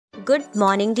Good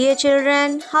morning, dear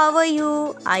children. How are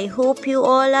you? I hope you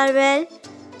all are well.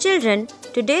 Children,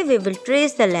 today we will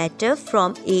trace the letter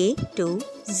from A to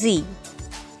Z.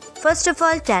 First of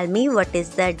all, tell me what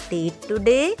is the date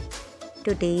today?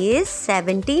 Today is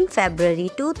 17 February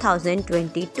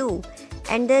 2022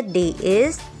 and the day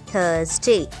is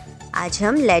Thursday. आज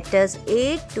हम letters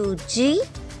A to G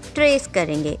trace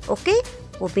करेंगे, okay?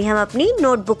 वो भी हम अपनी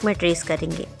notebook में trace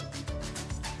करेंगे.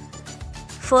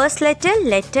 First letter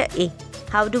A.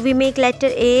 How do we make letter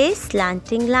A?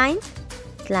 Slanting line,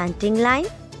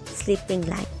 sleeping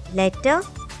line. Letter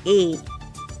A.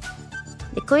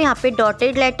 देखो यहाँ पे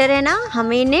dotted letter है ना,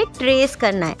 हमें इन्हें trace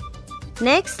करना है.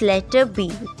 Next letter B.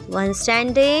 One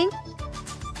standing,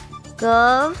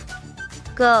 curve.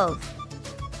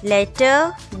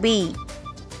 Letter B.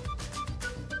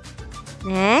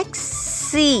 Next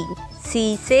C.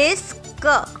 C says K.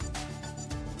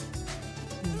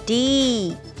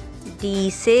 D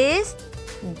says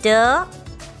D.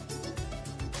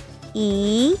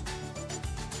 E.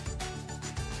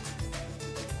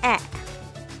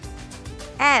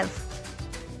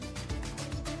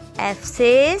 F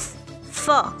says F.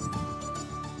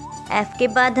 F के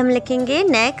बाद हम लिखेंगे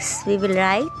next we will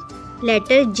write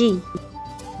letter G.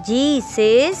 G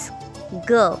says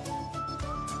G.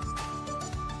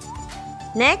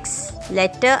 Next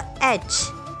letter H.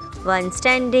 One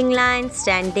standing line,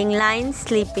 sleeping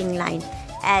line.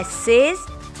 S says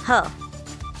H.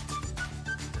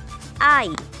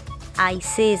 I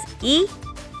says E.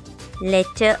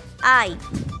 Letter I.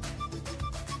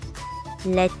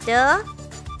 Letter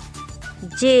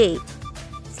J.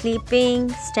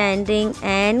 Sleeping, standing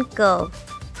and curve.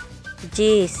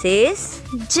 J says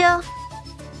J.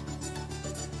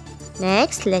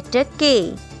 Next letter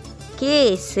K.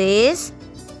 K says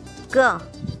K.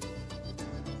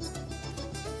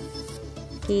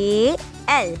 K.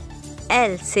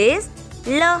 L says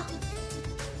L.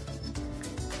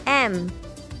 M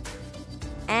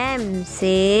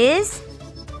says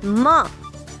M.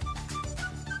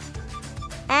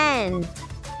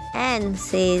 N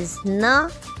says N.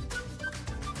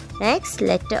 Next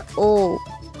letter O.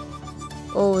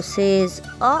 O says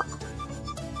O.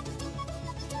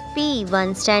 P.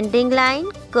 One standing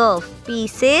line, curve. P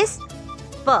says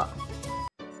P.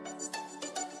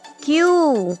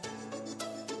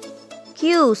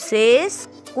 Q says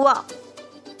Qua.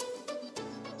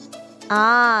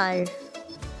 R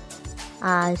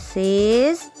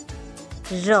says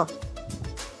R.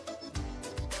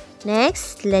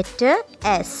 Next letter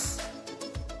S.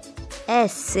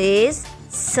 S says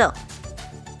S.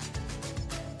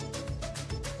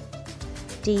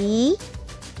 T.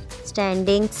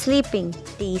 Standing, sleeping.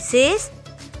 T says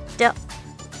T.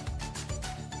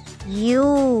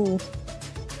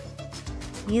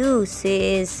 U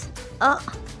says A.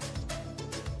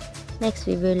 Next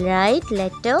we will write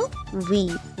letter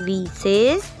V. V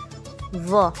says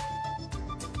V.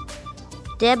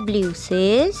 W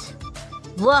says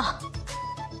W.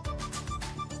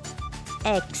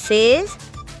 X says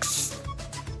X.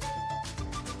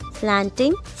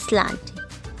 Slanting.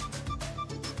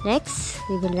 Next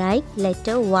we will write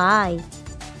letter Y.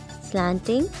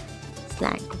 Slanting.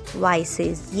 Y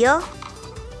says Y.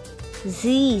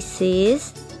 Z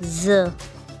says Z.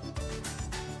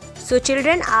 So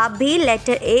children, आप भी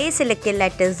letter A से लेकर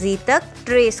letter Z तक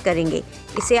trace करेंगे.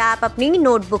 इसे आप अपनी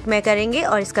notebook में करेंगे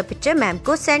और इसका picture मैम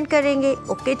को send करेंगे.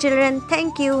 Okay children,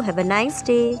 thank you. Have a nice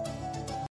day.